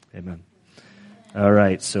Amen. All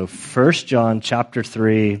right, so 1 John chapter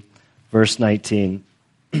 3, verse 19.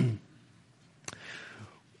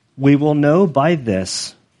 We will know by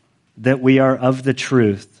this that we are of the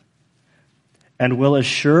truth, and will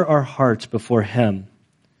assure our hearts before him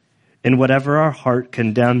in whatever our heart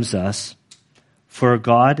condemns us. For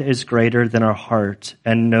God is greater than our heart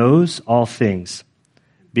and knows all things.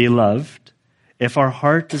 Beloved, if our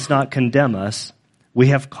heart does not condemn us, we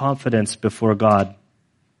have confidence before God.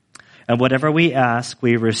 And whatever we ask,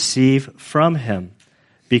 we receive from him,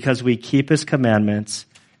 because we keep his commandments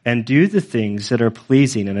and do the things that are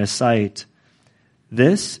pleasing in his sight.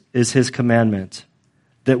 This is his commandment,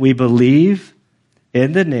 that we believe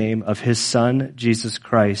in the name of his Son, Jesus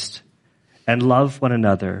Christ, and love one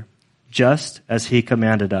another, just as he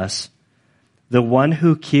commanded us. The one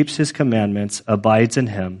who keeps his commandments abides in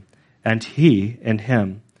him, and he in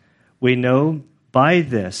him. We know by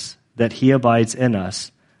this that he abides in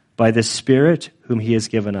us, by the Spirit whom he has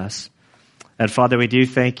given us. And Father, we do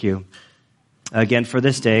thank you again for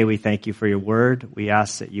this day. We thank you for your word. We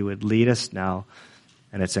ask that you would lead us now,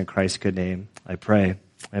 and it's in Christ's good name I pray.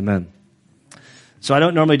 Amen. So I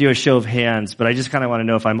don't normally do a show of hands, but I just kind of want to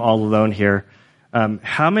know if I'm all alone here.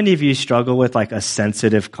 How many of you struggle with like a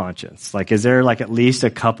sensitive conscience? Like, is there like at least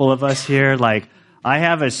a couple of us here? Like, I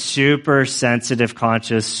have a super sensitive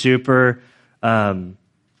conscience, super,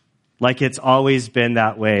 like it's always been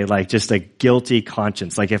that way, like just a guilty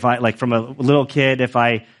conscience. Like if I, like from a little kid, if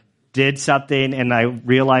I did something and I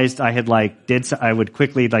realized I had like I would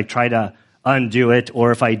quickly like try to undo it.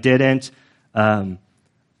 Or if I didn't, I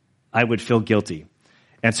would feel guilty.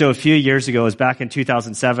 And so a few years ago, it was back in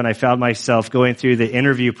 2007, I found myself going through the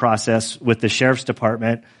interview process with the sheriff's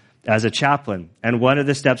department as a chaplain. And one of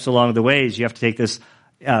the steps along the way is you have to take this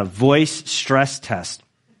voice stress test.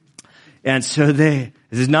 And so this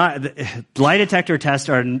is not, lie detector tests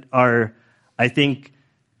are, I think,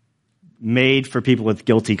 made for people with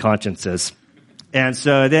guilty consciences. And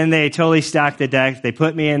so then they totally stacked the deck. They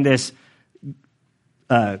put me in this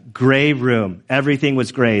gray room. Everything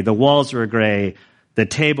was gray. The walls were gray. The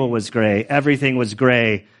table was gray. Everything was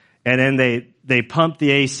gray. And then they pumped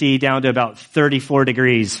the AC down to about 34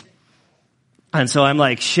 degrees. And so I'm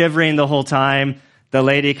like shivering the whole time. The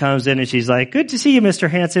lady comes in and she's like, "Good to see you, Mr.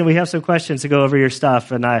 Hansen. We have some questions to go over your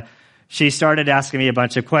stuff." And she started asking me a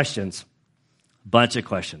bunch of questions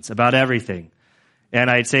about everything. And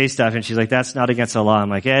I'd say stuff and she's like, "That's not against the law." I'm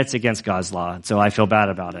like, "Yeah, it's against God's law." And so I feel bad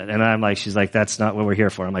about it. And I'm like, she's like, "That's not what we're here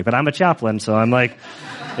for." I'm like, "But I'm a chaplain." So I'm like,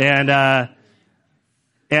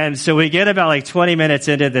 and so we get about like 20 minutes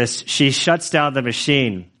into this, she shuts down the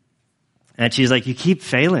machine and she's like, "You keep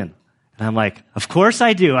failing." And I'm like, "Of course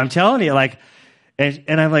I do. I'm telling you." Like,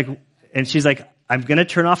 and I'm like, and she's like, "I'm going to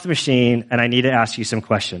turn off the machine and I need to ask you some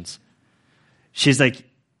questions." She's like,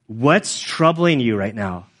 "What's troubling you right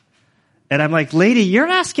now?" And I'm like, "Lady, you're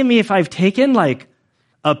asking me if I've taken like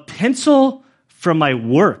a pencil from my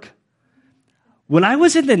work. When I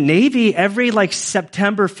was in the Navy, every like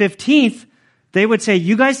September 15th, they would say,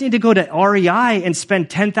 you guys need to go to REI and spend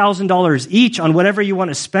 $10,000 each on whatever you want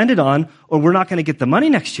to spend it on, or we're not going to get the money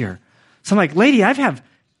next year." So I'm like, "Lady, I have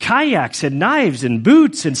kayaks and knives and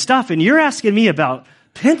boots and stuff, and you're asking me about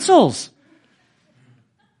pencils."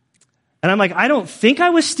 And I'm like, "I don't think I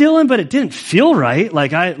was stealing, but it didn't feel right."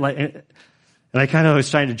 And I kind of was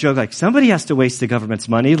trying to joke, like, somebody has to waste the government's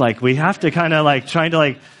money. Like, we have to kind of like trying to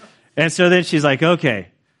like, and so then she's like, "Okay."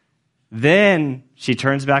 Then she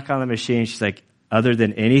turns back on the machine. She's like, "Other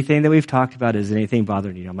than anything that we've talked about, is anything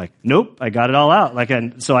bothering you?" I'm like, "Nope, I got it all out." Like,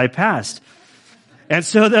 and so I passed. And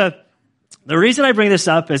so the reason I bring this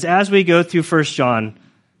up is as we go through 1 John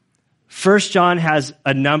has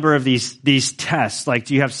a number of these tests. Like,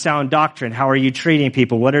 do you have sound doctrine? How are you treating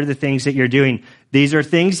people? What are the things that you're doing? These are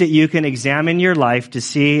things that you can examine your life to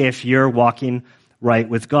see if you're walking right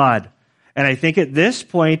with God. And I think at this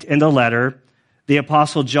point in the letter, the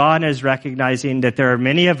Apostle John is recognizing that there are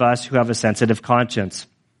many of us who have a sensitive conscience.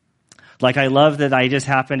 Like, I love that I just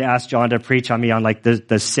happened to ask John to preach on me on like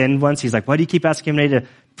the sin ones. He's like, "Why do you keep asking me to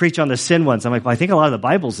preach on the sin ones?" I'm like, "Well, I think a lot of the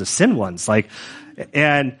Bible's the sin ones." Like,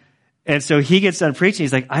 and so he gets done preaching.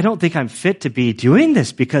 He's like, "I don't think I'm fit to be doing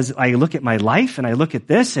this because I look at my life and I look at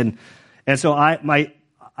this." And so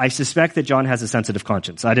I suspect that John has a sensitive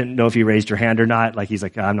conscience. I didn't know if you raised your hand or not. Like, he's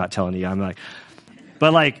like, "I'm not telling you." I'm like,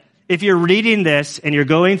 but like, if you're reading this and you're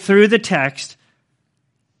going through the text,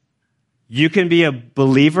 you can be a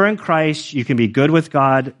believer in Christ, you can be good with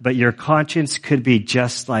God, but your conscience could be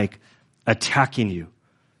just like attacking you.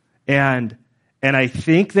 And I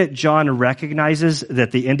think that John recognizes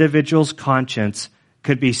that the individual's conscience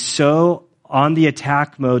could be so on the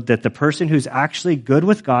attack mode, that the person who's actually good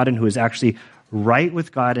with God and who is actually right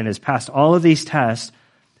with God and has passed all of these tests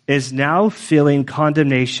is now feeling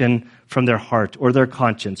condemnation from their heart or their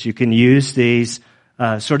conscience. You can use these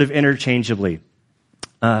sort of interchangeably.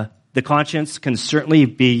 The conscience can certainly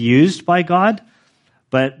be used by God,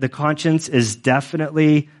 but the conscience is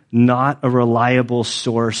definitely not a reliable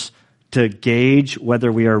source to gauge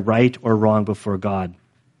whether we are right or wrong before God.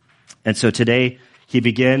 And so today, he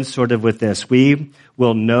begins sort of with this. We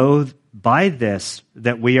will know by this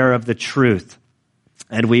that we are of the truth,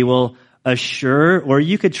 and we will assure, or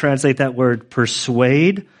you could translate that word,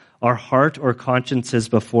 persuade our heart or consciences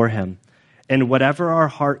before him. And whatever our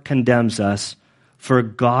heart condemns us, for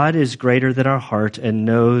God is greater than our heart and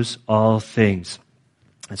knows all things.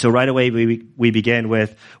 And so right away we begin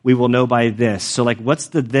with, we will know by this. So like, what's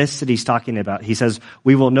the this that he's talking about? He says,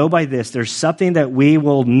 we will know by this. There's something that we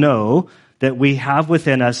will know that we have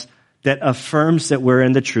within us that affirms that we're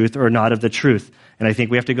in the truth or not of the truth. And I think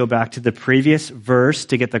we have to go back to the previous verse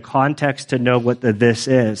to get the context to know what the this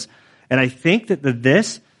is. And I think that the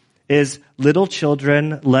this is, little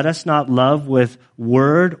children, let us not love with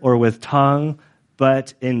word or with tongue,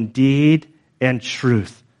 but in deed and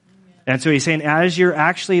truth. And so he's saying, as you're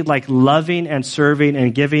actually like loving and serving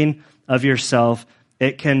and giving of yourself,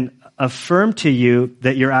 it can affirm to you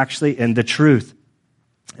that you're actually in the truth.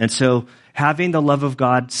 And so having the love of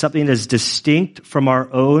God, something that is distinct from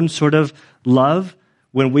our own sort of love,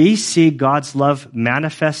 when we see God's love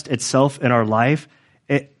manifest itself in our life,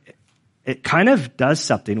 it kind of does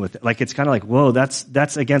something with it. Like, it's kind of like, whoa,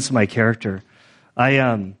 that's against my character.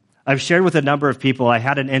 I've shared with a number of people, I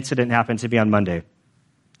had an incident happen to me on Monday.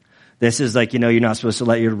 This is like, you're not supposed to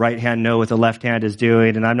let your right hand know what the left hand is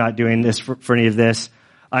doing, and I'm not doing this for any of this.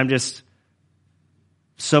 I'm just,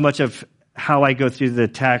 so much of how I go through the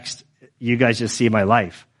text, you guys just see my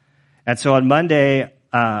life. And so on Monday,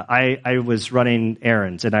 I was running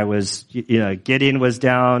errands, and I was, Gideon was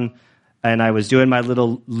down, and I was doing my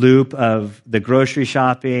little loop of the grocery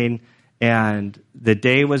shopping, and the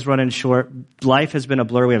day was running short. Life has been a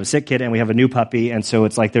blur. We have a sick kid, and we have a new puppy, and so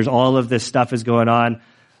it's like there's all of this stuff is going on.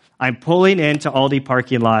 I'm pulling into Aldi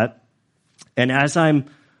parking lot, and as I'm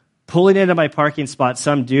pulling into my parking spot,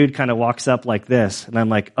 some dude kind of walks up like this, and I'm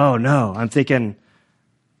like, oh no. I'm thinking,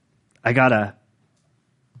 I got a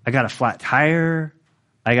flat tire.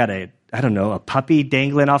 I got a puppy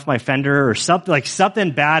dangling off my fender or something, like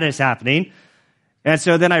something bad is happening. And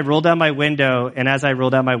so then I roll down my window, and as I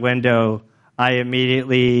roll down my window, I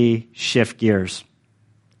immediately shift gears.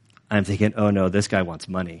 I'm thinking, oh no, this guy wants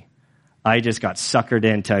money. I just got suckered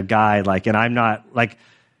into a guy, and I'm not,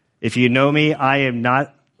 if you know me, I am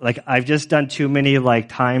not, I've just done too many,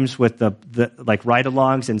 times with the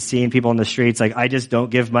ride-alongs and seeing people in the streets. I just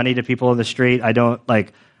don't give money to people in the street. I don't,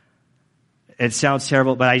 it sounds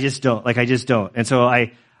terrible, but I just don't. And so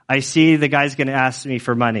I see the guy's going to ask me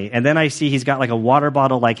for money. And then I see he's got a water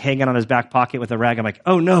bottle hanging on his back pocket with a rag. I'm like,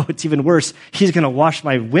 oh no, it's even worse. He's going to wash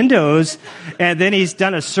my windows. And then he's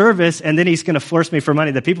done a service, and then he's going to force me for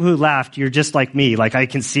money. The people who laughed, you're just like me. I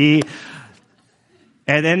can see.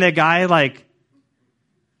 And then the guy,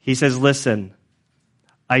 he says, listen,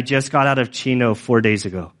 I just got out of Chino 4 days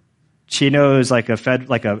ago. Chino is not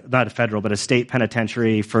a federal, but a state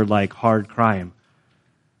penitentiary for hard crime.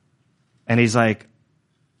 And he's like,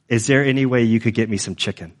 is there any way you could get me some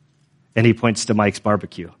chicken? And he points to Mike's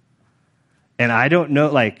Barbecue. And I don't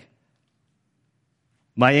know,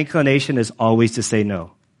 my inclination is always to say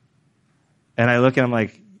no. And I look at him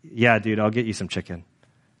like, yeah, dude, I'll get you some chicken.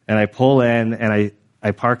 And I pull in, and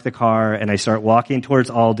I park the car, and I start walking towards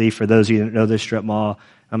Aldi. For those of you that know the strip mall,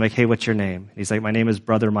 I'm like, hey, what's your name? And he's like, my name is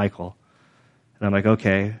Brother Michael. And I'm like,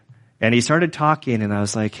 okay. And he started talking, and I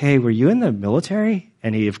was like, hey, were you in the military?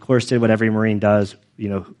 And he, of course, did what every Marine does,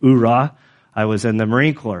 hoorah. I was in the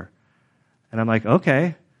Marine Corps. And I'm like,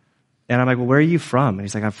 okay. And I'm like, well, where are you from? And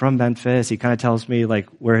he's like, I'm from Memphis. He kind of tells me,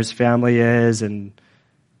 where his family is. And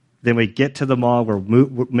then we get to the mall.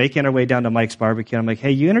 We're making our way down to Mike's Barbecue. I'm like,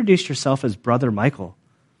 hey, you introduced yourself as Brother Michael.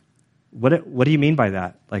 What do you mean by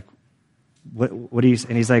that? What do you?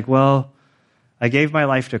 And he's like, well, I gave my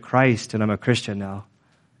life to Christ, and I'm a Christian now.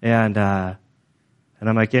 And I'm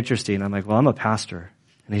like, interesting. I'm like, well, I'm a pastor.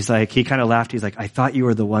 And he's like, he kind of laughed. He's like, I thought you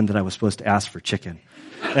were the one that I was supposed to ask for chicken.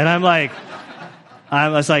 And I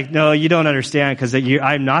was like, no, you don't understand, because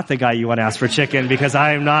I'm not the guy you want to ask for chicken, because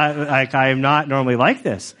I am not normally like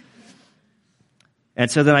this. And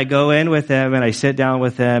so then I go in with him, and I sit down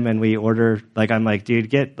with him, and we order, I'm like,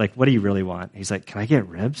 dude, what do you really want? He's like, can I get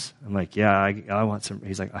ribs? I'm like, yeah, I want some.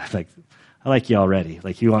 He's like, I like you already.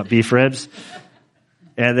 You want beef ribs?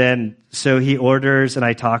 And then, so he orders, and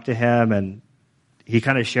I talked to him, and he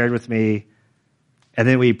kind of shared with me, and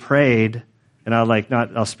then we prayed, and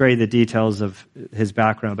I'll spare you the details of his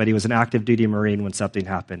background, but he was an active duty Marine when something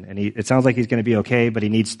happened. And it sounds like he's going to be okay, but he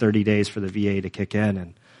needs 30 days for the VA to kick in.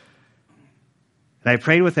 And I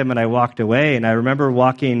prayed with him, and I walked away, and I remember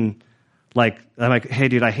walking, I'm like, hey,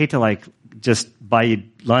 dude, I hate to just buy you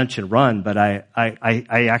lunch and run, but I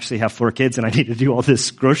actually have 4 kids, and I need to do all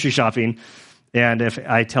this grocery shopping. And if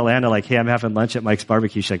I tell Anna, hey, I'm having lunch at Mike's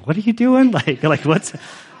barbecue, she's like, what are you doing? What's...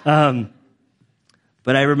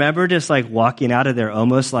 But I remember just walking out of there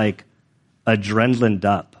almost adrenalined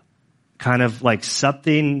up, kind of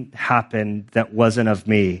something happened that wasn't of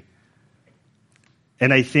me.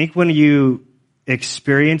 And I think when you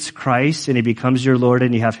experience Christ and he becomes your Lord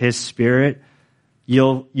and you have his Spirit,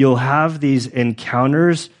 you'll have these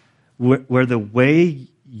encounters where the way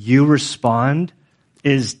you respond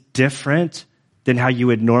is different than how you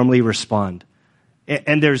would normally respond.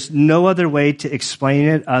 And there's no other way to explain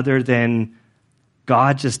it other than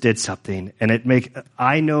God just did something, and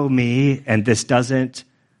I know me, and this doesn't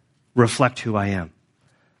reflect who I am.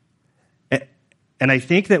 And I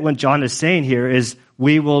think that what John is saying here is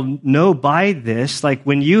we will know by this,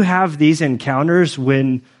 when you have these encounters,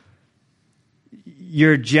 when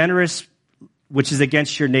you're generous, which is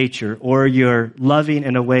against your nature, or you're loving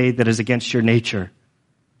in a way that is against your nature,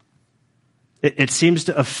 it seems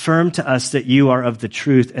to affirm to us that you are of the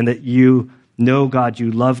truth and that you know God,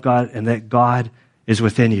 you love God, and that God is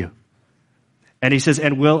within you. And he says,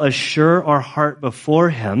 and we'll assure our heart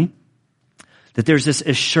before him, that there's this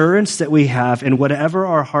assurance that we have in whatever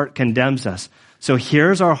our heart condemns us. So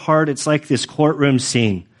here's our heart. It's like this courtroom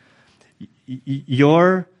scene.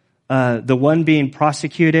 You're the one being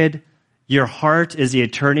prosecuted. Your heart is the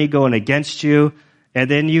attorney going against you. And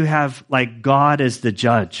then you have God as the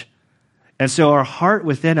judge. And so our heart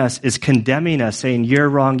within us is condemning us, saying, you're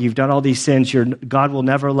wrong, you've done all these sins, God will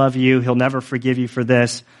never love you, he'll never forgive you for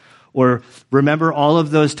this. Or remember all of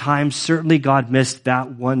those times, certainly God missed that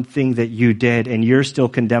one thing that you did, and you're still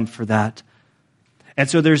condemned for that. And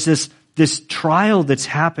so there's this trial that's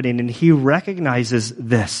happening, and he recognizes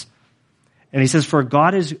this. And he says, for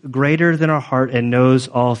God is greater than our heart and knows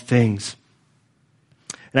all things.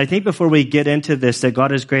 And I think before we get into this, that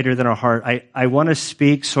God is greater than our heart, I want to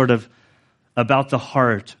speak sort of about the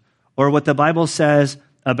heart, or what the Bible says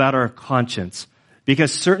about our conscience.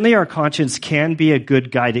 Because certainly our conscience can be a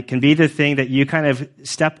good guide. It can be the thing that you kind of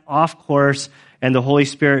step off course and the Holy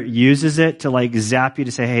Spirit uses it to zap you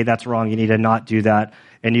to say, hey, that's wrong. You need to not do that.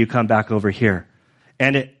 And you come back over here.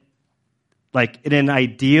 And it, in an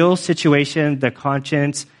ideal situation, the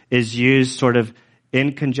conscience is used sort of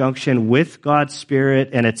in conjunction with God's Spirit.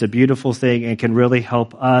 And it's a beautiful thing and can really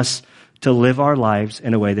help us to live our lives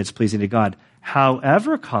in a way that's pleasing to God.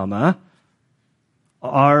 However,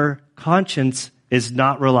 our conscience is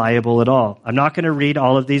not reliable at all. I'm not going to read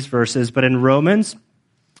all of these verses, but in Romans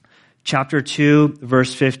chapter 2,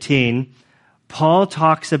 verse 15, Paul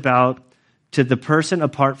talks about to the person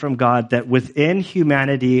apart from God that within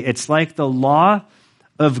humanity, it's like the law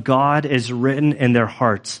of God is written in their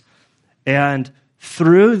hearts. And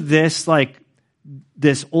through this,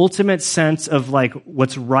 this ultimate sense of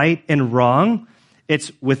what's right and wrong,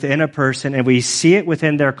 it's within a person, and we see it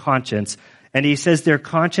within their conscience. And he says their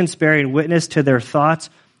conscience bearing witness to their thoughts,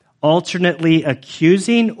 alternately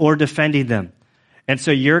accusing or defending them. And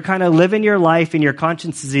so you're kind of living your life, and your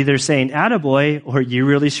conscience is either saying, attaboy, or you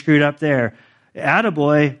really screwed up there.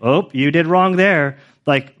 Attaboy, oh, you did wrong there.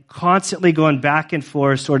 Constantly going back and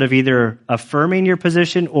forth, sort of either affirming your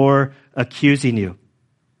position or accusing you.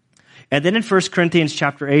 And then in 1 Corinthians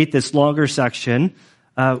chapter 8, this longer section,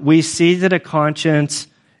 we see that a conscience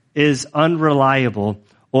is unreliable,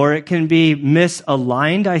 or it can be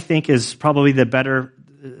misaligned, I think is probably the better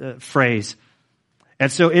phrase.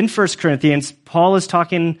 And so in 1 Corinthians, Paul is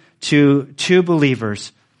talking to 2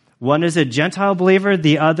 believers. One is a Gentile believer,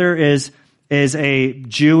 the other is a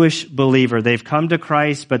Jewish believer. They've come to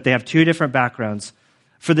Christ, but they have 2 different backgrounds.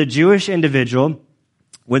 For the Jewish individual,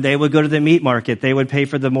 when they would go to the meat market, they would pay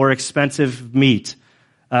for the more expensive meat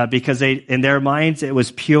because in their minds, it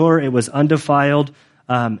was pure, it was undefiled,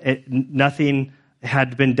 nothing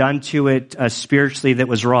had been done to it spiritually that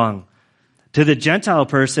was wrong. To the Gentile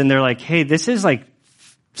person, they're like, hey, this is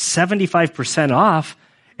 75% off.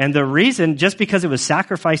 And the reason, just because it was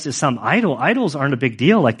sacrificed to some idol, idols aren't a big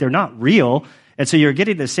deal. They're not real. And so you're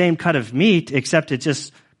getting the same cut of meat, except it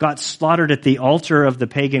just got slaughtered at the altar of the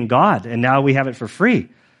pagan god. And now we have it for free.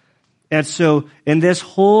 And so in this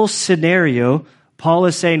whole scenario, Paul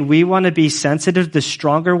is saying we want to be sensitive. The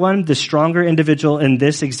stronger one, the stronger individual in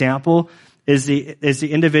this example is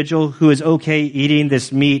the individual who is okay eating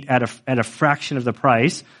this meat at a fraction of the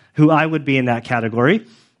price, who I would be in that category.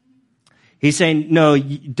 He's saying, no,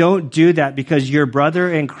 don't do that, because your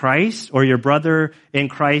brother in Christ, or your brother in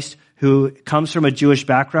Christ who comes from a Jewish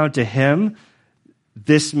background, to him,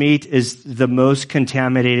 this meat is the most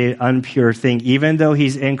contaminated, impure thing. Even though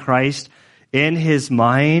he's in Christ, in his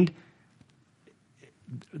mind,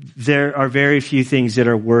 there are very few things that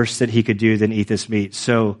are worse that he could do than eat this meat.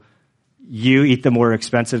 So you eat the more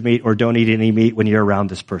expensive meat, or don't eat any meat when you're around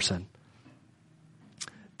this person.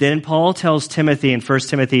 Then Paul tells Timothy in 1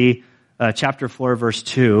 Timothy chapter 4, verse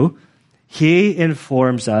 2, he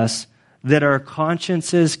informs us that our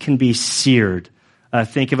consciences can be seared.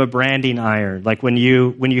 Think of a branding iron. Like when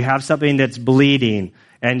you have something that's bleeding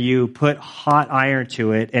and you put hot iron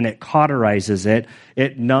to it and it cauterizes it,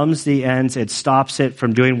 it numbs the ends, it stops it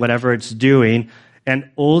from doing whatever it's doing, and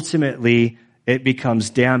ultimately it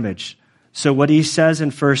becomes damaged. So what he says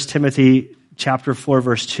in 1 Timothy chapter 4,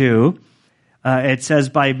 verse 2, it says,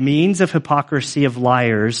 by means of hypocrisy of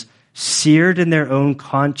liars, seared in their own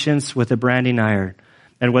conscience with a branding iron.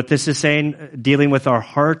 And what this is saying, dealing with our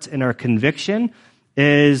heart and our conviction,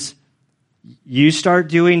 is you start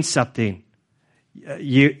doing something.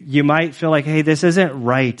 You might feel like, hey, this isn't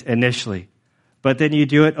right initially. But then you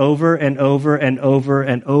do it over and over and over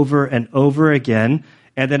and over and over again.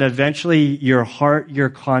 And then eventually your heart, your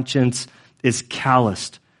conscience is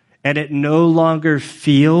calloused. And it no longer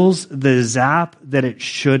feels the zap that it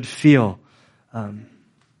should feel.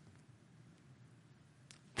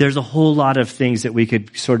 There's a whole lot of things that we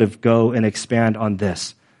could sort of go and expand on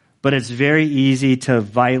this. But it's very easy to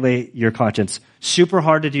violate your conscience. Super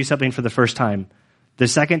hard to do something for the first time. The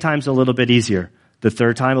second time's a little bit easier. The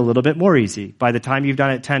third time, a little bit more easy. By the time you've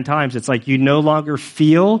done it 10 times, it's like you no longer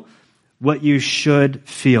feel what you should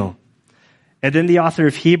feel. And then the author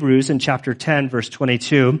of Hebrews in chapter 10, verse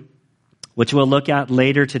 22, which we'll look at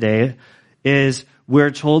later today, is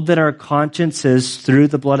we're told that our consciences through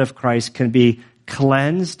the blood of Christ can be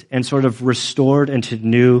cleansed and sort of restored into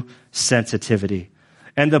new sensitivity.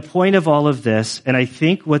 And the point of all of this, and I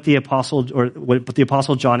think what the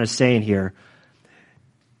apostle John is saying here,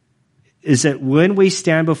 is that when we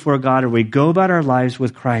stand before God or we go about our lives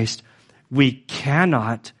with Christ, we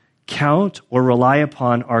cannot count or rely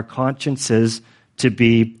upon our consciences to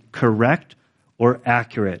be correct or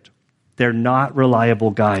accurate. They're not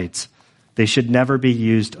reliable guides. They should never be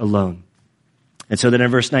used alone. And so then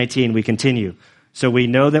in verse 19, we continue. So we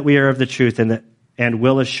know that we are of the truth and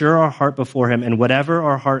will assure our heart before him, and whatever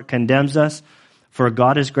our heart condemns us, for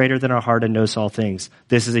God is greater than our heart and knows all things.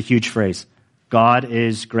 This is a huge phrase. God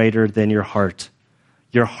is greater than your heart.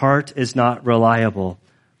 Your heart is not reliable.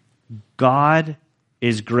 God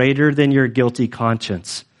is greater than your guilty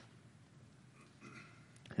conscience.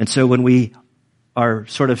 And so when we are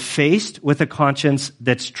sort of faced with a conscience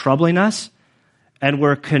that's troubling us, and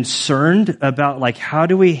we're concerned about, like, how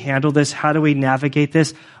do we handle this? How do we navigate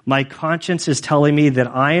this? My conscience is telling me that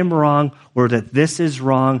I am wrong or that this is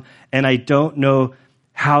wrong, and I don't know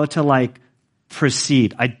how to,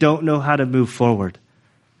 proceed. I don't know how to move forward.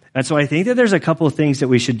 And so I think that there's a couple of things that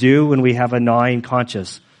we should do when we have a gnawing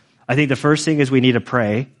conscience. I think the first thing is we need to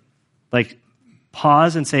pray.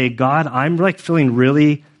 Pause and say, God, I'm, feeling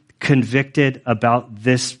really convicted about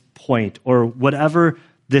this point or whatever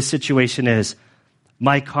this situation is.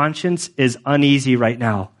 My conscience is uneasy right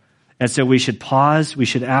now. And so we should pause. We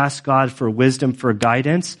should ask God for wisdom, for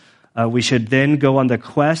guidance. We should then go on the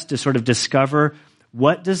quest to sort of discover,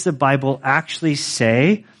 what does the Bible actually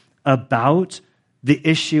say about the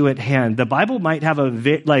issue at hand? The Bible might have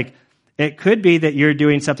it could be that you're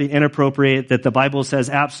doing something inappropriate that the Bible says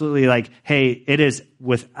absolutely hey, it is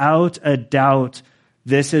without a doubt,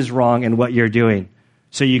 this is wrong in what you're doing.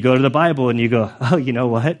 So you go to the Bible and you go, oh, you know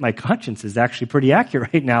what? My conscience is actually pretty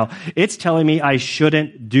accurate right now. It's telling me I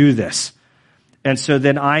shouldn't do this. And so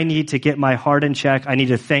then I need to get my heart in check. I need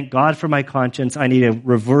to thank God for my conscience. I need to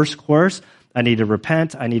reverse course. I need to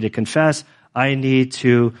repent. I need to confess. I need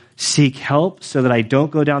to seek help so that I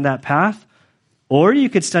don't go down that path. Or you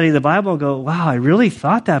could study the Bible and go, wow, I really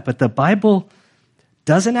thought that, but the Bible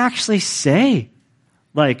doesn't actually say,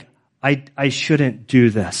 I shouldn't do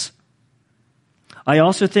this. I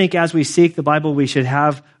also think as we seek the Bible, we should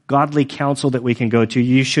have godly counsel that we can go to.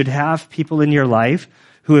 You should have people in your life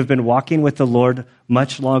who have been walking with the Lord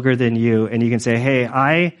much longer than you, and you can say, hey,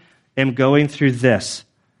 I am going through this.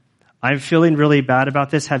 I'm feeling really bad about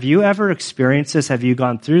this. Have you ever experienced this? Have you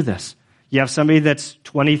gone through this? You have somebody that's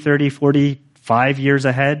 20, 30, 45 years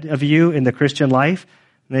ahead of you in the Christian life,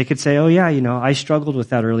 and they could say, oh yeah, I struggled with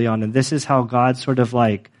that early on, and this is how God sort of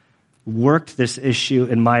worked this issue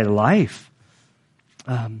in my life.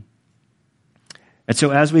 And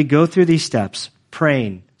so as we go through these steps,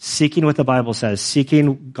 praying, seeking what the Bible says,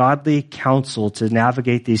 seeking godly counsel to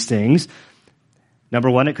navigate these things, number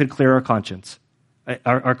one, it could clear our conscience.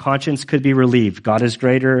 Our conscience could be relieved. God is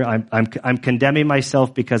greater. I'm condemning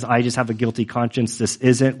myself because I just have a guilty conscience. This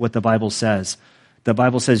isn't what the Bible says. The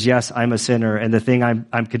Bible says, yes, I'm a sinner, and the thing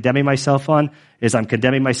I'm condemning myself on is I'm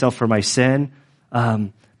condemning myself for my sin.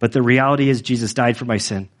 But the reality is Jesus died for my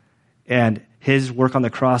sin, and his work on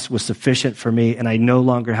the cross was sufficient for me, and I no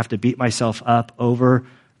longer have to beat myself up over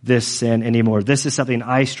this sin anymore. This is something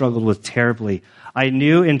I struggled with terribly. I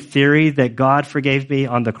knew in theory that God forgave me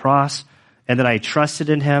on the cross and that I trusted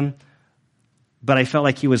in him, but I felt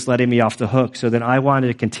like he was letting me off the hook. So then I wanted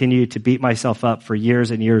to continue to beat myself up for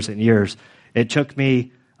years and years and years. It took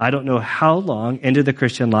me, I don't know how long into the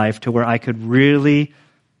Christian life to where I could really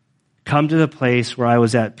come to the place where I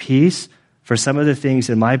was at peace for some of the things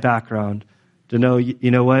in my background to know,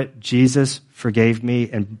 you know what? Jesus forgave me,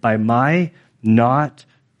 and by my not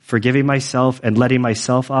forgiving myself and letting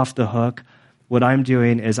myself off the hook, what I'm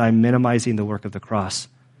doing is I'm minimizing the work of the cross.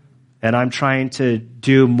 And I'm trying to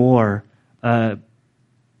do more to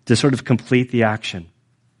sort of complete the action.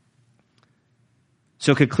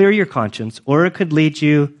 So it could clear your conscience, or it could lead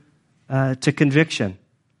you to conviction.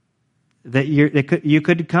 That you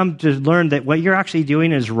could come to learn that what you're actually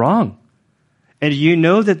doing is wrong. And you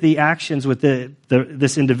know that the actions with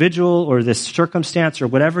this individual or this circumstance or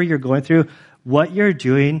whatever you're going through, what you're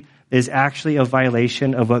doing is actually a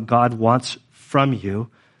violation of what God wants from you.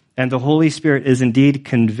 And the Holy Spirit is indeed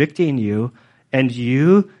convicting you, and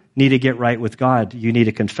you need to get right with God. You need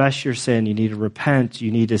to confess your sin. You need to repent.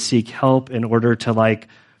 You need to seek help in order to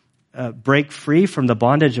break free from the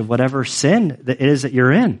bondage of whatever sin that it is that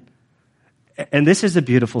you're in. And this is a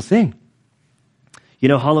beautiful thing. You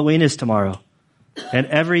know, Halloween is tomorrow. And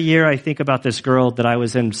every year I think about this girl that I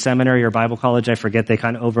was in seminary or Bible college. I forget, they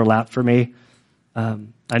kind of overlap for me. I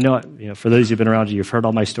know, for those who've been around, you've heard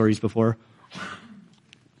all my stories before.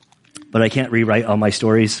 But I can't rewrite all my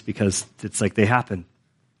stories because it's like they happen.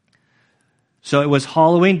 So it was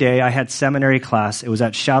Halloween day. I had seminary class. It was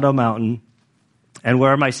at Shadow Mountain. And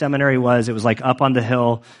where my seminary was, it was like up on the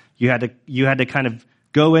hill. You had to kind of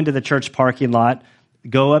go into the church parking lot,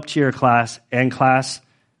 go up to your class, and class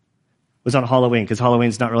was on Halloween, because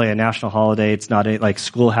Halloween's not really a national holiday. It's not like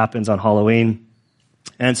school happens on Halloween.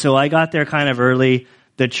 And so I got there kind of early.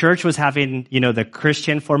 The church was having, the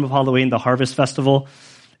Christian form of Halloween, the Harvest Festival.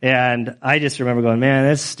 And I just remember going, man,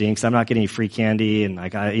 this stinks. I'm not getting any free candy. And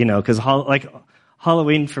because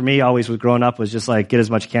Halloween for me always with growing up was just like get as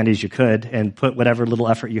much candy as you could and put whatever little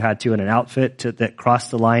effort you had to in an outfit that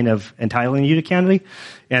crossed the line of entitling you to candy.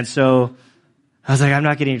 And so I was like, I'm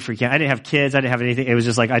not getting free candy. I didn't have kids. I didn't have anything. It was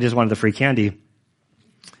just like I just wanted the free candy.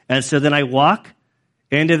 And so then I walk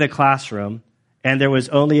into the classroom, and there was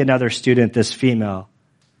only another student, this female,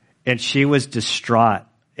 and she was distraught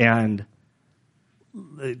and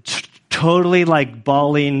totally like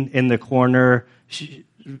bawling in the corner,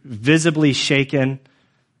 visibly shaken.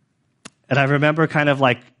 And I remember kind of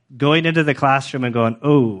like going into the classroom and going,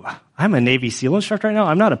 oh, I'm a Navy SEAL instructor right now.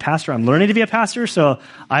 I'm not a pastor. I'm learning to be a pastor. So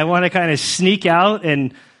I want to kind of sneak out.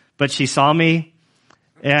 But she saw me,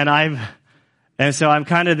 and so I'm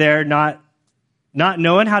kind of there, not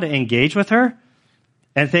knowing how to engage with her.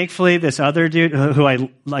 And thankfully, this other dude who I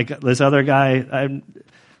like, this other guy,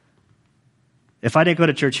 if I didn't go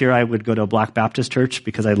to church here, I would go to a Black Baptist church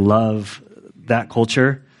because I love that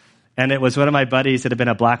culture. And it was one of my buddies that had been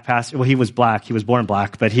a black pastor. Well, he was black. He was born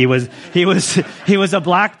black, but he was a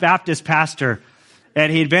Black Baptist pastor,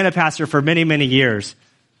 and he'd been a pastor for many, many years.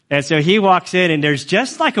 And so he walks in, and there's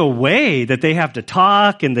just like a way that they have to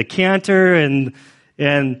talk and the canter, and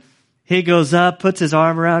he goes up, puts his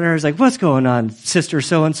arm around her. He's like, what's going on, sister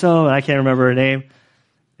so-and-so? And I can't remember her name.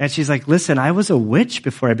 And she's like, listen, I was a witch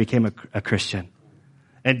before I became a Christian.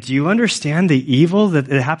 And do you understand the evil that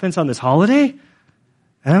happens on this holiday?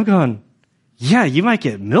 And I'm going, yeah, you might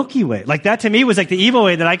get Milky Way. Like that to me was like the evil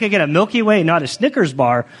way that I could get a Milky Way, not a Snickers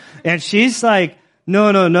bar. And she's like,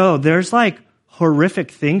 no. There's like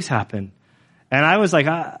horrific things happen. And I was like,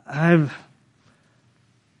 I'm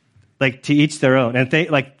like to each their own. And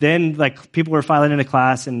then people were filing into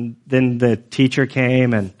class, and then the teacher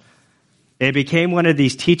came, and it became one of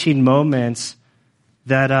these teaching moments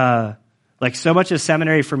that, so much of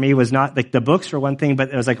seminary for me was not like the books were one thing, but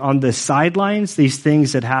it was like on the sidelines, these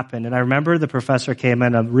things that happened. And I remember the professor came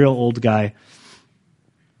in, a real old guy,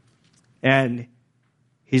 and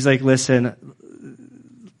he's like, listen,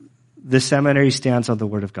 the seminary stands on the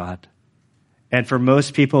Word of God. And for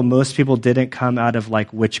most people didn't come out of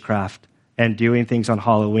like witchcraft and doing things on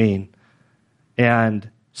Halloween. And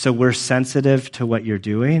so we're sensitive to what you're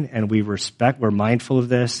doing, and we're mindful of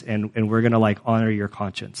this, and we're going to honor your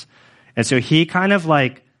conscience. And so he kind of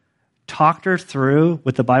talked her through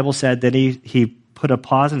what the Bible said. Then he put a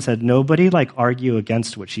pause and said, nobody argue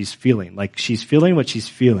against what she's feeling. She's feeling what she's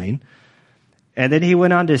feeling. And then he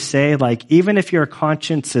went on to say, even if your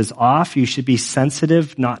conscience is off, you should be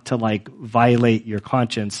sensitive not to violate your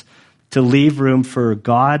conscience, to leave room for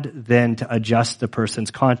God then to adjust the person's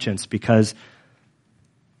conscience, because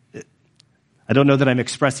I don't know that I'm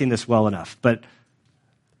expressing this well enough, but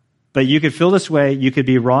you could feel this way, you could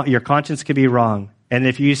be wrong, your conscience could be wrong. And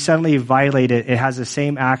if you suddenly violate it, it has the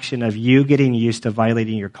same action of you getting used to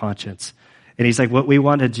violating your conscience. And he's what we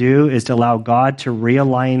want to do is to allow God to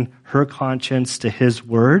realign her conscience to his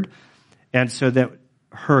word, and so that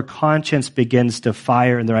her conscience begins to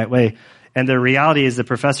fire in the right way. And the reality is, the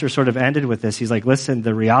professor sort of ended with this. He's listen,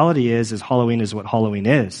 the reality is Halloween is what Halloween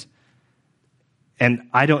is. And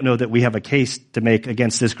I don't know that we have a case to make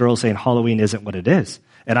against this girl saying Halloween isn't what it is.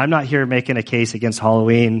 And I'm not here making a case against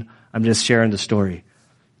Halloween. I'm just sharing the story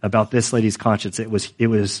about this lady's conscience. It was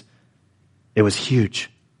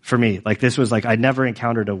huge for me. This was I never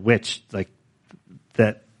encountered a witch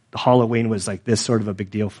that Halloween was this sort of a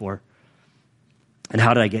big deal for. And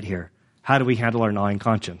how did I get here? How do we handle our gnawing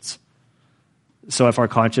conscience? So if our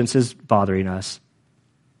conscience is bothering us,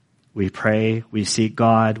 we pray, we seek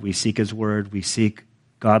God, we seek his word, we seek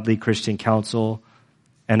godly Christian counsel,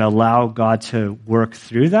 and allow God to work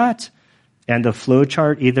through that. And the flow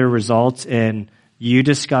chart either results in you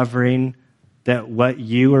discovering that what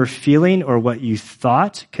you are feeling or what you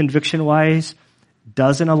thought conviction-wise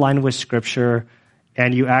doesn't align with Scripture,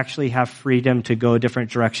 and you actually have freedom to go a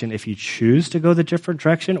different direction if you choose to go the different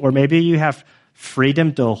direction, or maybe you have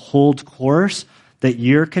freedom to hold course, that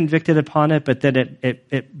you're convicted upon it, but that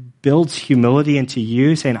it builds humility into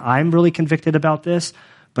you, saying, I'm really convicted about this,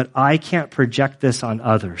 but I can't project this on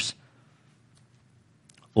others.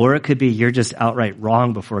 Or it could be you're just outright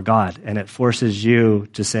wrong before God, and it forces you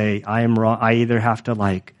to say, I am wrong. I either have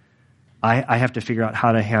to I have to figure out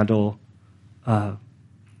how to handle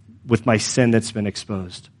with my sin that's been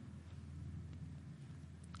exposed.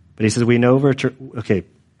 But he says, we know okay,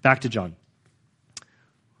 back to John.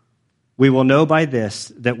 We will know by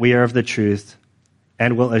this that we are of the truth,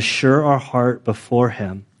 and will assure our heart before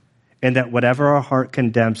him, and that whatever our heart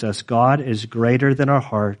condemns us, God is greater than our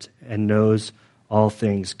heart and knows all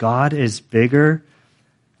things. God is bigger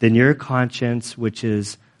than your conscience, which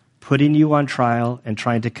is putting you on trial and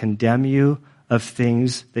trying to condemn you of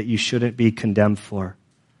things that you shouldn't be condemned for.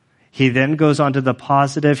 He then goes on to the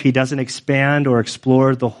positive. He doesn't expand or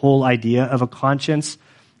explore the whole idea of a conscience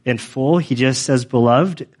in full. He just says,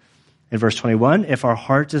 beloved, in verse 21, if our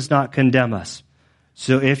heart does not condemn us.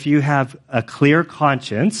 So if you have a clear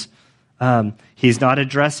conscience, he's not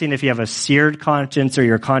addressing if you have a seared conscience or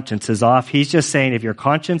your conscience is off. He's just saying if your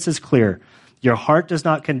conscience is clear, your heart does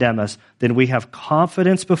not condemn us, then we have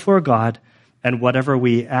confidence before God, and whatever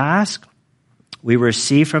we ask, we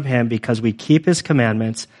receive from him because we keep his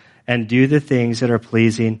commandments and do the things that are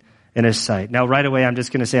pleasing in his sight. Now, right away, I'm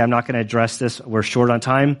just going to say I'm not going to address this. We're short on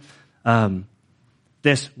time.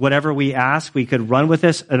 Whatever we ask, we could run with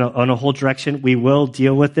this in a whole direction. We will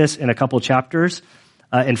deal with this in a couple chapters.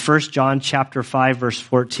 In 1 John chapter 5, verse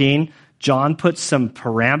 14, John puts some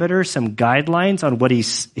parameters, some guidelines on what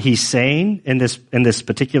he's saying in this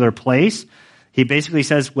particular place. He basically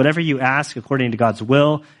says, whatever you ask according to God's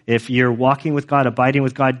will, if you're walking with God, abiding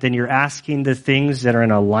with God, then you're asking the things that are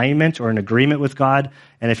in alignment or in agreement with God.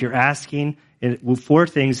 And if you're asking for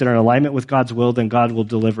things that are in alignment with God's will, then God will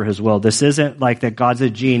deliver his will. This isn't like that God's a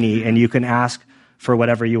genie and you can ask for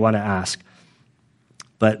whatever you want to ask.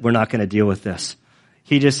 But we're not going to deal with this.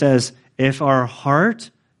 He just says, if our heart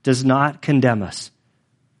does not condemn us,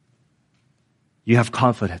 you have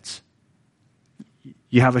confidence.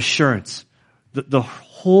 You have assurance. The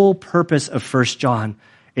whole purpose of 1 John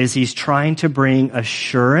is he's trying to bring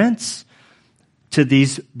assurance to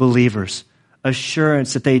these believers.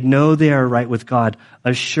 Assurance that they know they are right with God.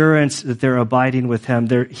 Assurance that they're abiding with him.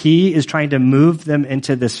 He is trying to move them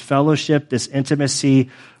into this fellowship, this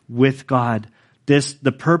intimacy with God.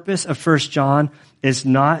 The purpose of 1 John is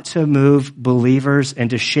not to move believers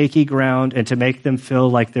into shaky ground and to make them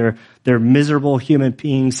feel like they're miserable human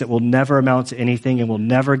beings that will never amount to anything and will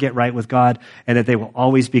never get right with God and that they will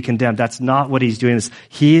always be condemned. That's not what he's doing.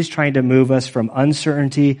 He is trying to move us from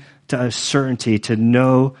uncertainty to a certainty, to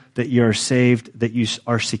know that you are saved, that you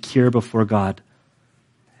are secure before God.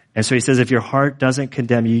 And so he says, if your heart doesn't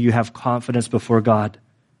condemn you, you have confidence before God.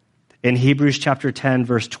 In Hebrews chapter 10,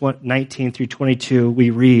 verse 19 through 22, we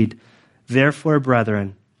read, therefore,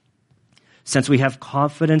 brethren, since we have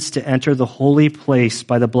confidence to enter the holy place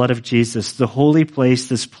by the blood of Jesus, the holy place,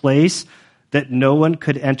 this place that no one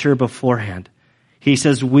could enter beforehand. He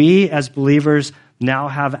says we as believers now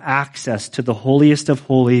have access to the holiest of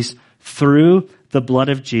holies through the blood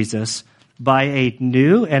of Jesus by a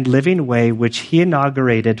new and living way which he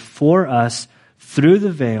inaugurated for us through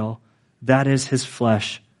the veil, that is his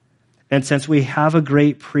flesh. And since we have a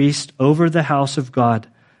great priest over the house of God,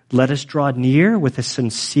 let us draw near with a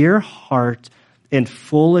sincere heart in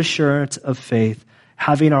full assurance of faith,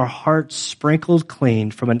 having our hearts sprinkled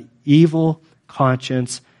clean from an evil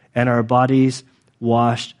conscience and our bodies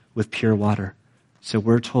washed with pure water. So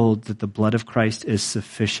we're told that the blood of Christ is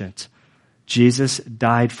sufficient. Jesus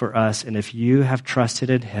died for us, and if you have trusted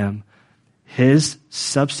in him, his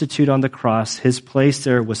substitute on the cross, his place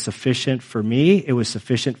there was sufficient for me, it was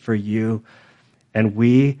sufficient for you, and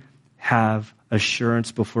we have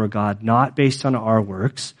assurance before God, not based on our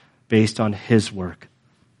works, based on his work.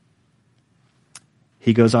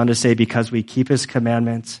 He goes on to say, because we keep his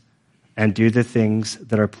commandments and do the things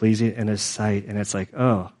that are pleasing in his sight. And it's like,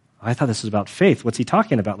 oh, I thought this was about faith. What's he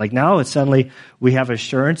talking about? Like now it's suddenly we have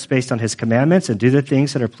assurance based on his commandments and do the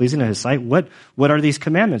things that are pleasing in his sight. What are these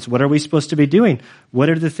commandments? What are we supposed to be doing? What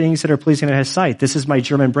are the things that are pleasing in his sight? This is my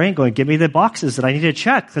German brain going, give me the boxes that I need to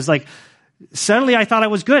check. Because like suddenly I thought I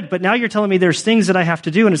was good, but now you're telling me there's things that I have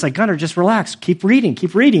to do. And it's like, Gunnar, just relax. Keep reading.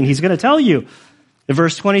 He's going to tell you. In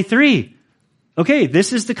verse 23, okay,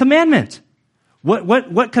 this is the commandment.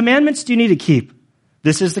 What commandments do you need to keep?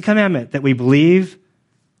 This is the commandment, that we believe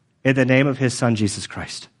in the name of his son, Jesus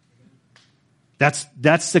Christ.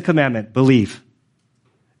 That's the commandment. Believe.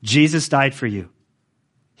 Jesus died for you.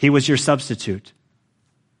 He was your substitute.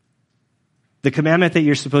 The commandment that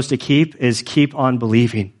you're supposed to keep is keep on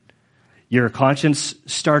believing. Your conscience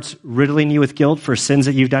starts riddling you with guilt for sins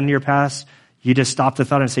that you've done in your past. You just stop the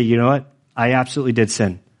thought and say, you know what? I absolutely did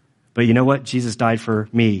sin. But you know what? Jesus died for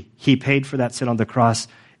me. He paid for that sin on the cross,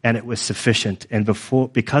 and it was sufficient. And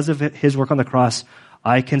because of his work on the cross,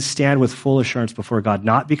 I can stand with full assurance before God,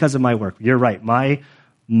 not because of my work. You're right.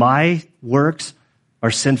 My works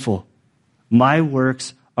are sinful. My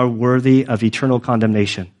works are worthy of eternal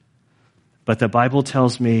condemnation. But the Bible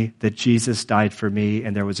tells me that Jesus died for me,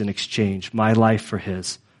 and there was an exchange, my life for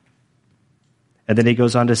his. And then he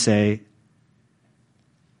goes on to say,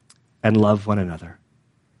 and love one another.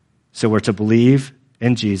 So we're to believe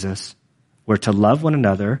in Jesus. We're to love one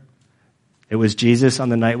another. It was Jesus on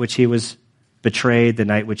the night which he was betrayed, the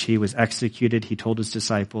night which he was executed. He told his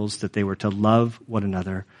disciples that they were to love one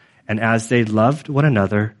another. And as they loved one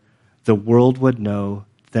another, the world would know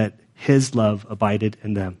that his love abided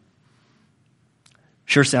in them.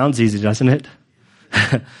 Sure sounds easy, doesn't it?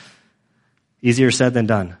 Easier said than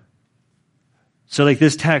done. So like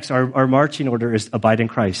this text, our marching order is abide in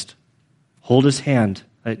Christ. Hold his hand.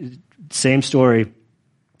 Same story.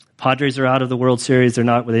 Padres are out of the World Series.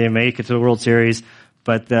 They make it to the World Series.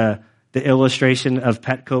 But the illustration of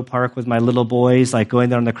Petco Park with my little boys, like going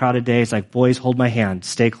there on the crowded days, like, boys, hold my hand.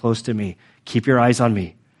 Stay close to me. Keep your eyes on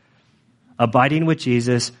me. Abiding with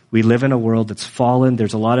Jesus, we live in a world that's fallen.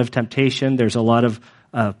 There's a lot of temptation. There's a lot of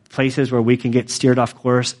places where we can get steered off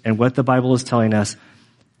course. And what the Bible is telling us,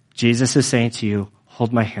 Jesus is saying to you,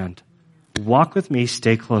 hold my hand. Walk with me.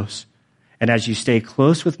 Stay close. And as you stay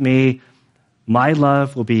close with me, my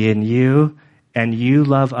love will be in you, and you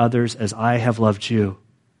love others as I have loved you.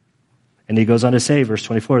 And he goes on to say, verse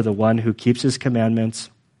 24, the one who keeps his commandments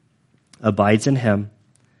abides in him,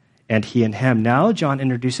 and he in him. Now John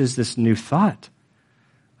introduces this new thought.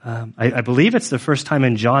 I believe it's the first time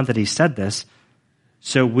in John that he said this.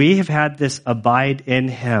 So we have had this abide in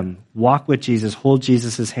him, walk with Jesus, hold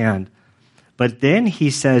Jesus' hand. But then he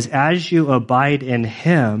says, as you abide in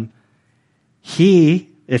him, he,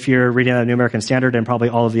 if you're reading the New American Standard and probably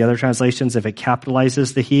all of the other translations, if it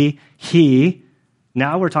capitalizes the he,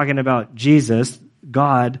 now we're talking about Jesus,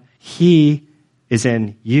 God, he is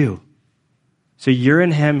in you. So you're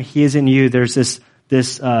in him, he is in you. There's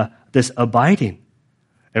this abiding.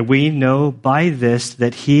 And we know by this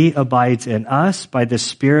that he abides in us by the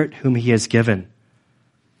Spirit whom he has given.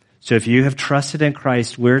 So if you have trusted in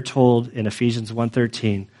Christ, we're told in Ephesians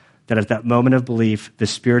 1:13 that at that moment of belief, the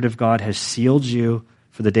Spirit of God has sealed you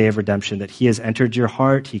for the day of redemption, that he has entered your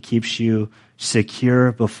heart, he keeps you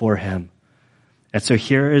secure before him. And so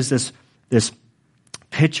here is this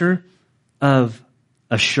picture of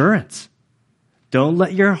assurance. Don't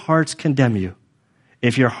let your hearts condemn you.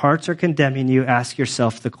 If your hearts are condemning you, ask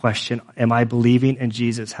yourself the question, am I believing in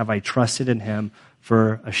Jesus? Have I trusted in him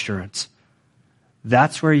for assurance?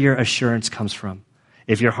 That's where your assurance comes from.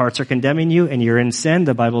 If your hearts are condemning you and you're in sin,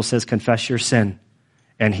 the Bible says confess your sin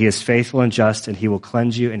and he is faithful and just, and he will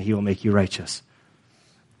cleanse you, and he will make you righteous.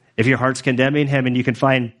 If your heart's condemning him and you can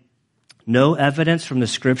find no evidence from the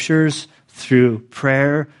scriptures through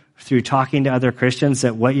prayer, through talking to other Christians,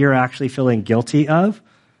 that what you're actually feeling guilty of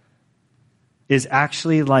is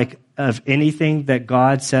actually like of anything that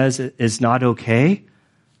God says is not okay,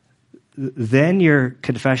 then your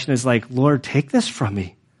confession is like, Lord, take this from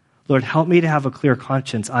me. Lord, help me to have a clear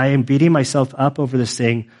conscience. I am beating myself up over this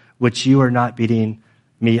thing which you are not beating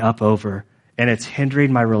me up over, and it's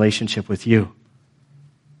hindering my relationship with you.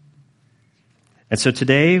 And so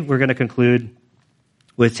today we're going to conclude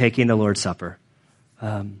with taking the Lord's Supper.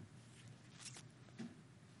 I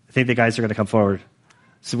think the guys are going to come forward.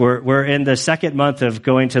 So we're in the second month of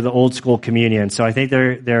going to the old school communion. So I think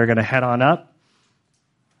they're going to head on up.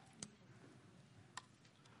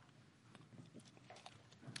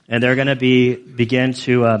 And they're going to begin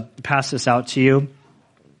to pass this out to you.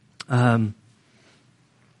 The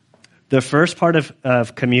first part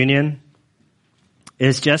of communion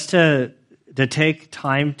is just to take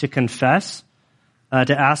time to confess,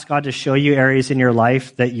 to ask God to show you areas in your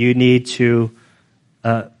life that you need to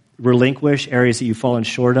relinquish, areas that you've fallen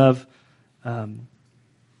short of.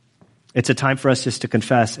 It's a time for us just to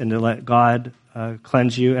confess and to let God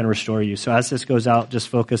cleanse you and restore you. So as this goes out, just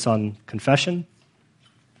focus on confession.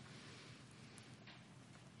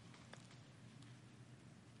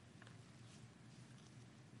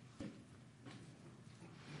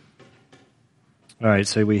 All right,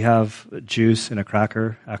 so we have juice and a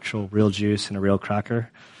cracker, actual real juice and a real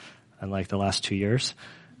cracker, unlike the last 2 years.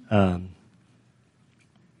 I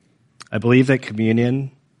believe that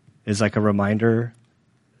communion is like a reminder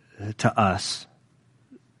to us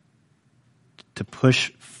to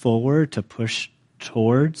push forward, to push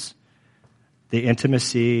towards the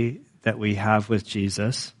intimacy that we have with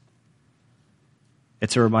Jesus.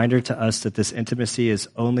 It's a reminder to us that this intimacy is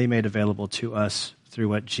only made available to us through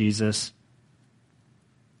what Jesus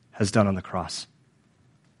has done on the cross.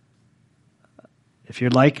 If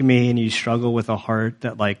you're like me and you struggle with a heart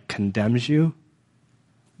that like condemns you,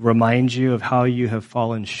 reminds you of how you have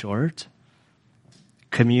fallen short,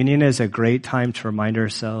 communion is a great time to remind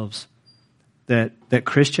ourselves that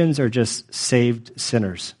Christians are just saved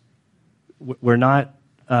sinners. We're not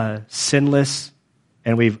sinless,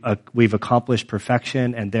 and we've accomplished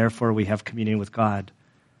perfection, and therefore we have communion with God.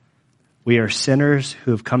 We are sinners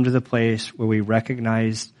who have come to the place where we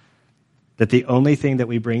recognize that the only thing that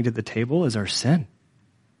we bring to the table is our sin.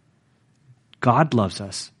 God loves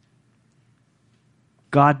us.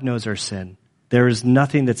 God knows our sin. There is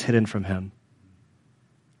nothing that's hidden from him.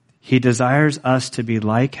 He desires us to be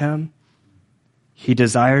like him. He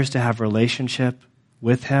desires to have relationship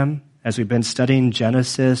with him. As we've been studying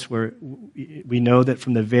Genesis, where we know that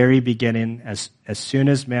from the very beginning, as soon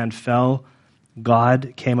as man fell,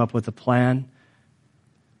 God came up with a plan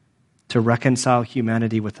to reconcile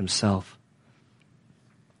humanity with himself.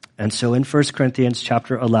 And so in 1 Corinthians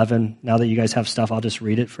chapter 11, now that you guys have stuff, I'll just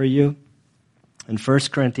read it for you. In 1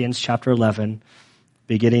 Corinthians chapter 11,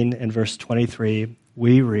 beginning in verse 23,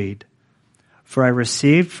 we read, "For I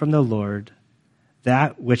received from the Lord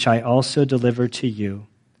that which I also delivered to you,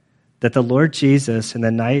 that the Lord Jesus, in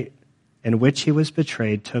the night in which he was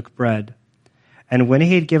betrayed, took bread. And when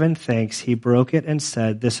he had given thanks, he broke it and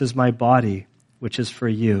said, 'This is my body, which is for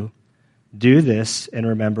you. Do this in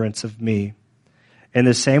remembrance of me.' In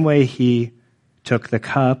the same way, he took the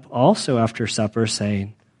cup also after supper,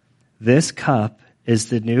 saying, 'This cup is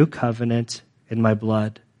the new covenant in my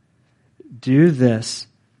blood. Do this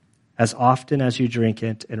as often as you drink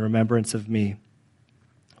it in remembrance of me.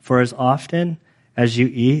 For as often as you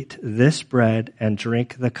eat this bread and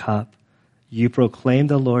drink the cup, you proclaim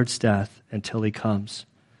the Lord's death until he comes.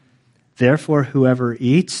 Therefore, whoever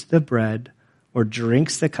eats the bread or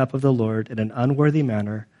drinks the cup of the Lord in an unworthy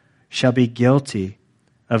manner shall be guilty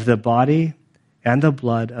of the body and the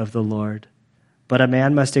blood of the Lord. But a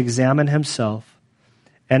man must examine himself,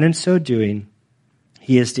 and in so doing,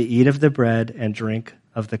 he is to eat of the bread and drink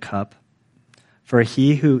of the cup. For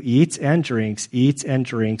he who eats and drinks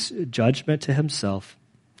judgment to himself,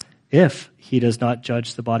 if he does not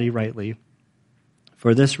judge the body rightly.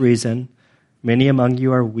 For this reason, many among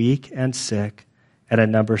you are weak and sick, and a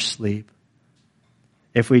number sleep.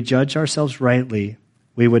 If we judge ourselves rightly,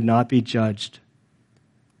 we would not be judged.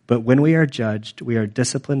 But when we are judged, we are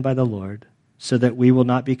disciplined by the Lord, so that we will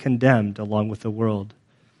not be condemned along with the world.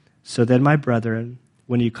 So then, my brethren,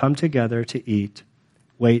 when you come together to eat,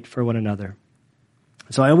 wait for one another."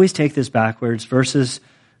 So I always take this backwards. Verses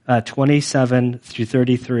 27 through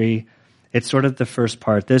 33, it's sort of the first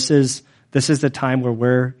part. This is the time where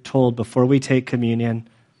we're told before we take communion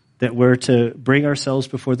that we're to bring ourselves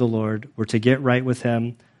before the Lord, we're to get right with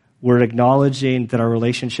him, we're acknowledging that our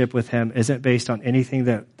relationship with him isn't based on anything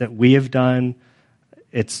that we have done.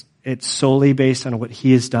 It's solely based on what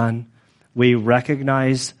he has done. We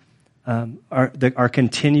recognize our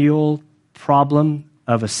continual problem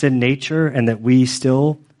of a sin nature and that we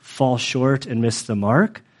still fall short and miss the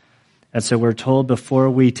mark. And so we're told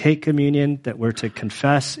before we take communion that we're to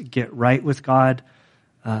confess, get right with God,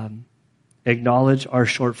 acknowledge our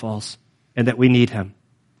shortfalls, and that we need him.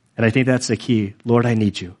 And I think that's the key. Lord, I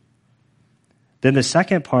need you. Then the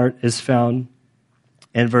second part is found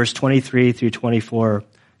in verse 23 through 24,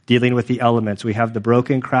 dealing with the elements. We have the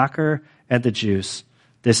broken cracker and the juice.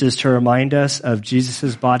 This is to remind us of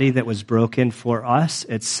Jesus' body that was broken for us.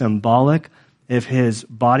 It's symbolic of his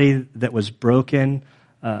body that was broken,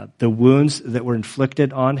 the wounds that were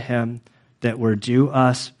inflicted on him that were due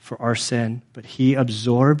us for our sin, but he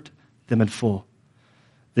absorbed them in full.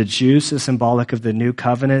 The juice is symbolic of the new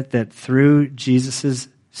covenant that through Jesus'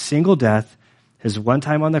 single death, his one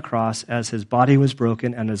time on the cross, as his body was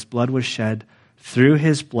broken and his blood was shed, through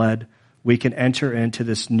his blood, we can enter into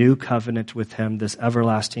this new covenant with him, this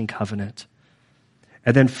everlasting covenant.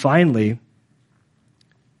 And then finally,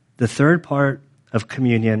 the third part of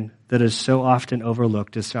communion that is so often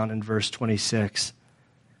overlooked is found in verse 26.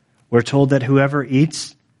 We're told that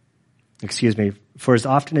for as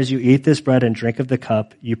often as you eat this bread and drink of the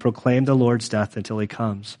cup, you proclaim the Lord's death until he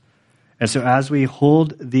comes. And so as we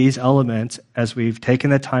hold these elements, as we've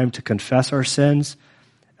taken the time to confess our sins,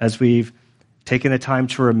 as we've taken the time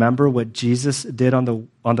to remember what Jesus did on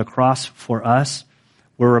the cross for us,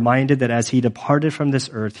 we're reminded that as he departed from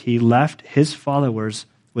this earth, he left his followers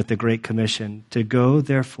with the Great Commission to go,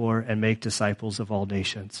 therefore, and make disciples of all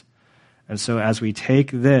nations. And so as we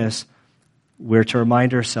take this, we're to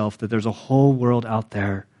remind ourselves that there's a whole world out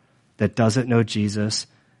there that doesn't know Jesus,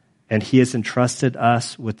 and he has entrusted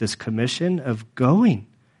us with this commission of going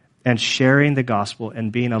and sharing the gospel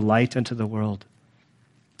and being a light unto the world.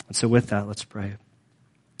 And so with that, let's pray.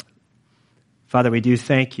 Father, we do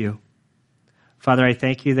thank you. Father, I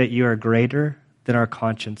thank you that you are greater than our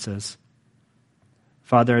consciences.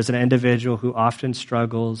 Father, as an individual who often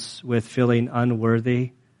struggles with feeling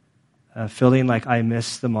unworthy, feeling like I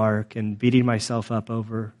missed the mark and beating myself up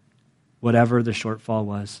over whatever the shortfall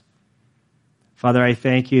was. Father, I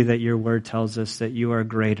thank you that your word tells us that you are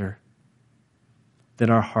greater than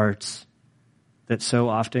our hearts that so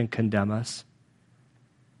often condemn us.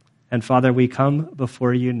 And Father, we come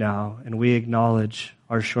before you now and we acknowledge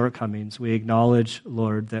our shortcomings. We acknowledge,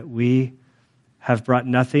 Lord, that we have brought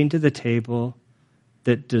nothing to the table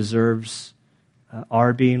that deserves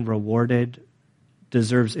our being rewarded,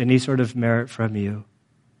 deserves any sort of merit from you.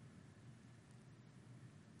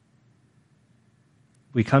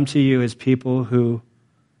 We come to you as people who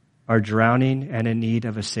are drowning and in need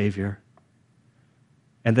of a Savior,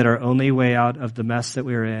 and that our only way out of the mess that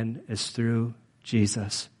we're in is through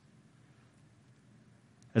Jesus.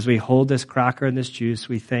 As we hold this cracker and this juice,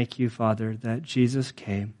 we thank you, Father, that Jesus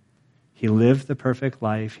came. He lived the perfect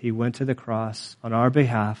life. He went to the cross on our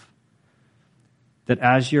behalf. That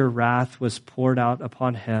as your wrath was poured out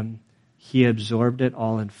upon him, he absorbed it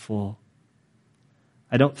all in full.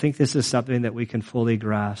 I don't think this is something that we can fully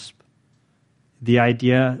grasp. The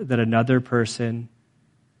idea that another person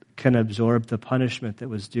can absorb the punishment that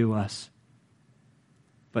was due us.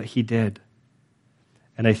 But he did.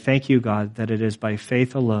 And I thank you, God, that it is by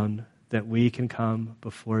faith alone that we can come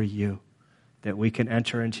before you, that we can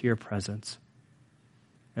enter into your presence.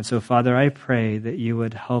 And so, Father, I pray that you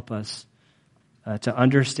would help us to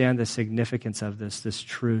understand the significance of this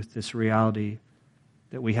truth, this reality,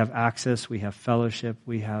 that we have access, we have fellowship,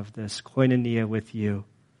 we have this koinonia with you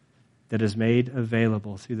that is made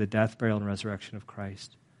available through the death, burial, and resurrection of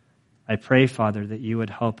Christ. I pray, Father, that you would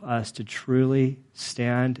help us to truly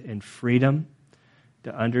stand in freedom,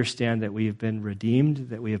 to understand that we have been redeemed,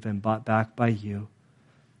 that we have been bought back by you.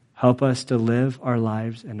 Help us to live our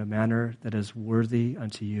lives in a manner that is worthy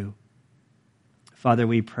unto you. Father,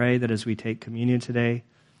 we pray that as we take communion today,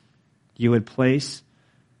 you would place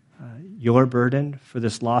your burden for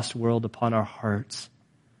this lost world upon our hearts,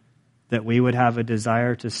 that we would have a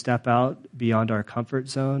desire to step out beyond our comfort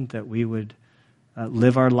zone, that we would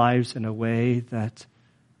live our lives in a way that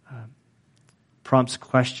prompts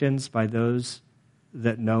questions by those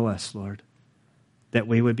that know us, Lord, that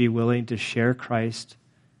we would be willing to share Christ,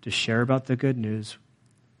 to share about the good news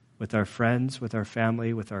with our friends, with our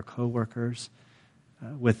family, with our coworkers,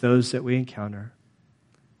 with those that we encounter.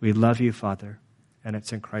 We love you, Father, and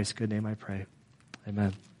it's in Christ's good name I pray.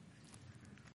 Amen.